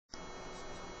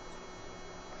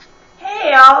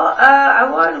y'all. I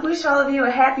wanted to wish all of you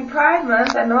a happy Pride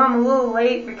Month. I know I'm a little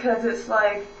late because it's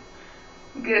like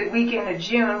a good weekend of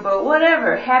June, but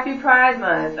whatever. Happy Pride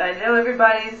Month. I know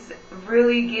everybody's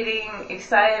really getting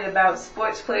excited about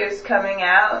sports players coming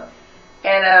out,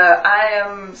 and I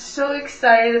am so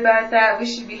excited about that. We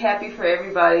should be happy for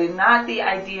everybody, not the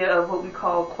idea of what we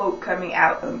call, quote, coming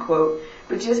out, unquote,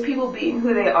 but just people being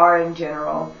who they are in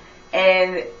general.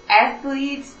 And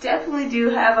athletes definitely do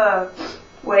have a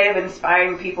way of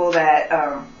inspiring people that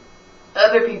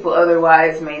other people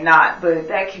otherwise may not, but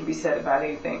that can be said about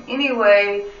anything.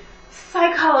 Anyway,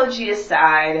 psychology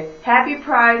aside, happy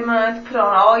Pride Month. Put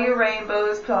on all your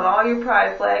rainbows, put on all your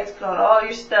pride flags, put on all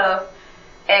your stuff,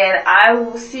 and I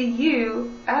will see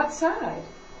you outside.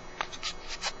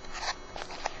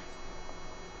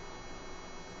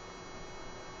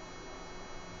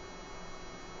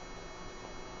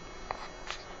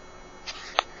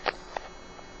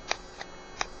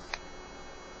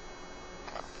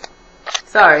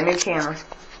 Sorry, new camera.